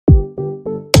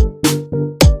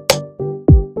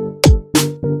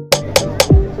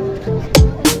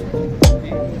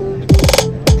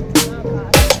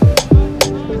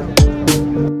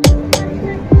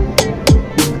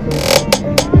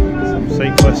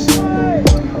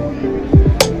careless.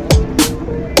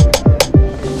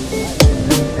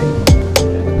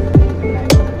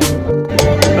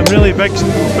 Some really big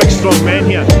strong men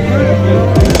here.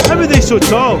 How are they so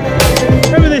tall?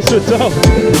 How are they so tall?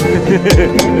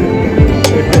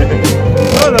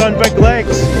 Oh, they're on big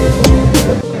legs.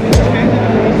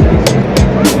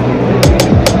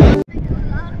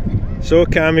 So,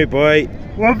 Cammy boy,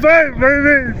 we're back,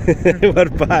 baby! we're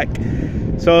back.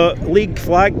 So, League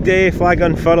Flag Day, flag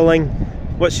unfurling.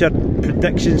 What's your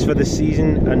predictions for the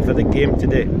season and for the game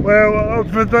today? Well, I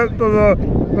predict the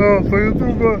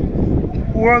season, but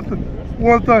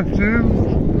what a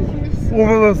change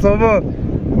over the summer.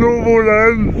 No more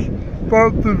ends,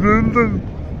 back to Brendan.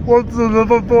 What's the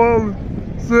Liverpool?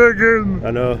 Say again.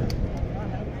 I know.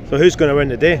 So, who's going to win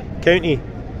today? County?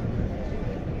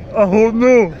 I hope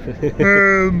no.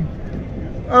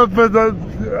 I predict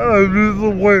a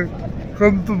reasonably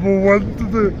comfortable win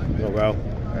today. Oh well.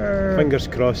 Fingers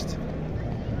crossed.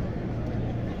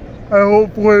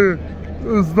 Hopefully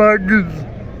the snaggage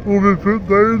will be put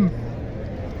down.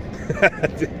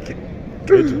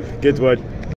 Good one.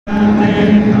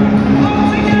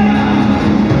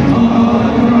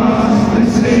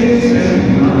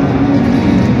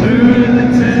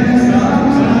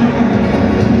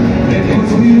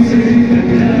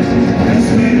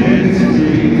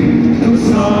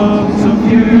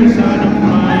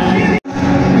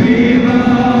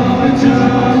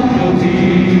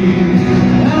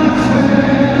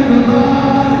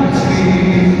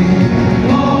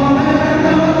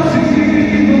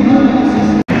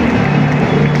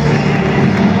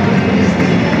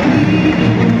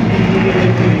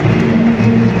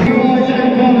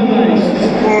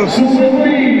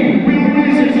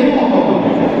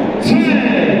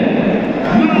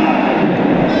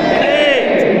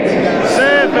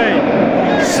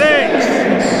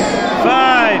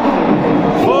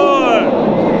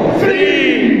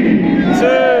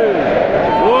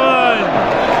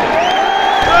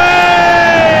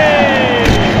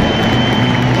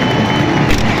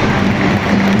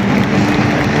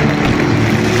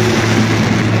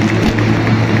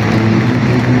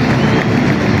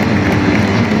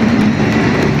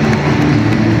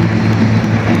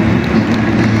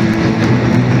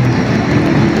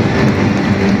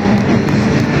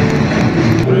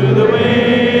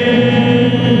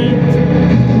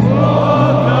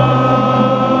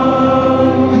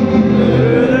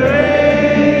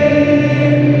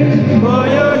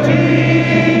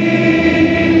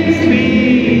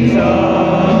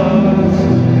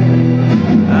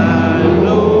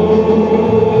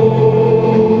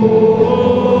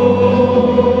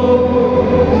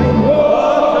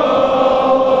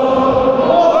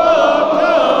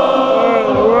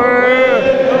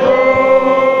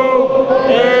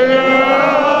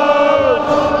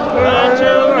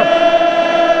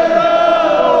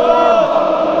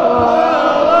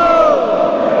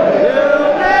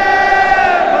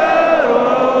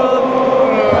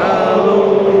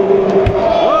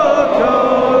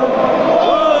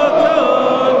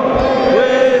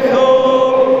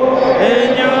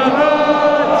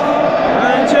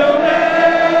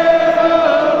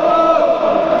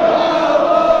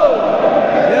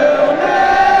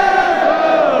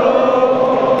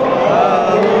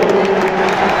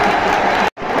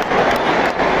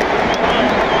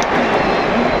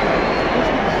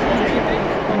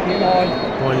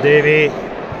 Davey.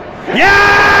 Yeah!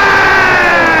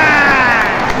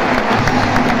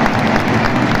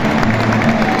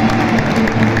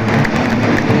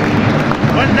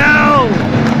 1-0!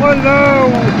 1-0!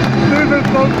 David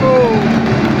Bungle!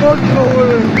 Celtic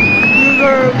 1,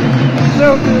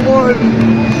 Celtic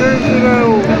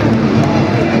 0.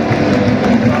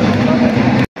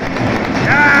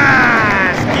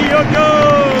 Yes! Kyoto!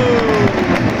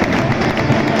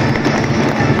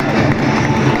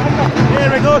 Here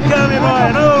we go, Cammy boy,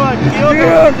 another one,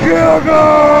 Kyoto! Kyoto!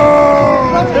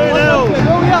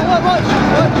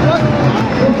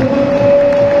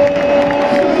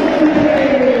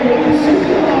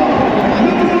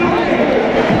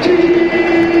 2-0!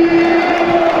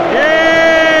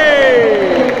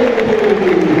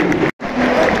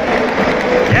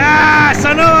 Yes,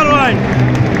 another one!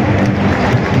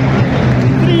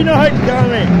 3-0,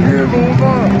 Cammy! Game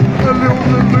over!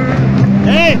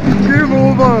 Hey! Game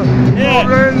over! Yeah,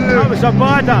 that was a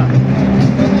badder.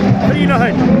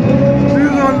 3-0.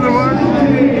 Who's on the one?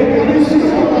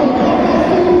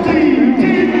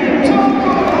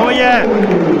 Oh yeah,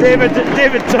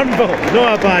 David Turnbull, no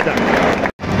a badder.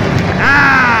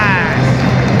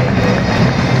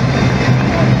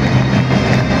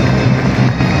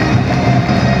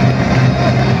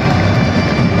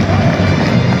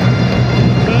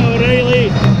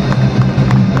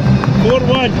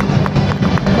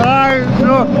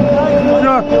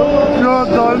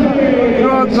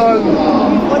 Let's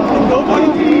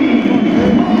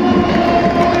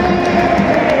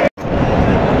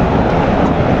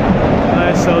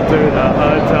all do that,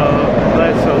 let's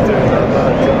all do that,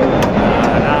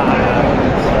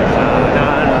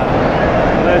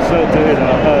 let's all do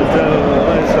that,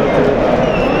 let's all do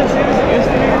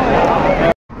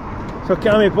that. So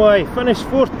Cammy boy, finished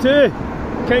 4-2.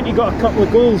 Count you got a couple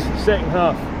of goals second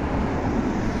half.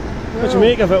 What do you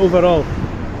make of it overall?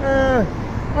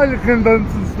 I'm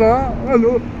convinced it's that. I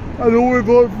know we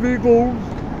got 3 goals,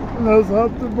 and that's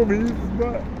hard to believe,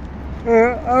 but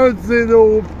I would say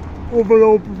the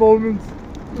overall performance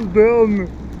was better in the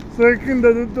second.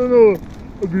 I don't know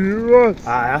if you was.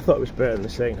 I thought it was better in the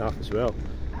second half as well.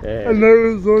 And now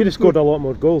it's could have scored a lot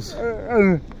more goals.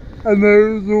 And now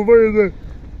it's over the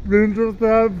Rangers to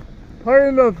have pie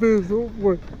in their face,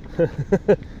 hopefully.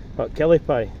 What, Kelly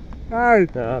pie? Aye,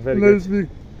 very nice good.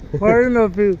 Pie in their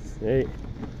face. Right.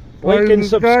 Like and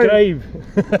subscribe.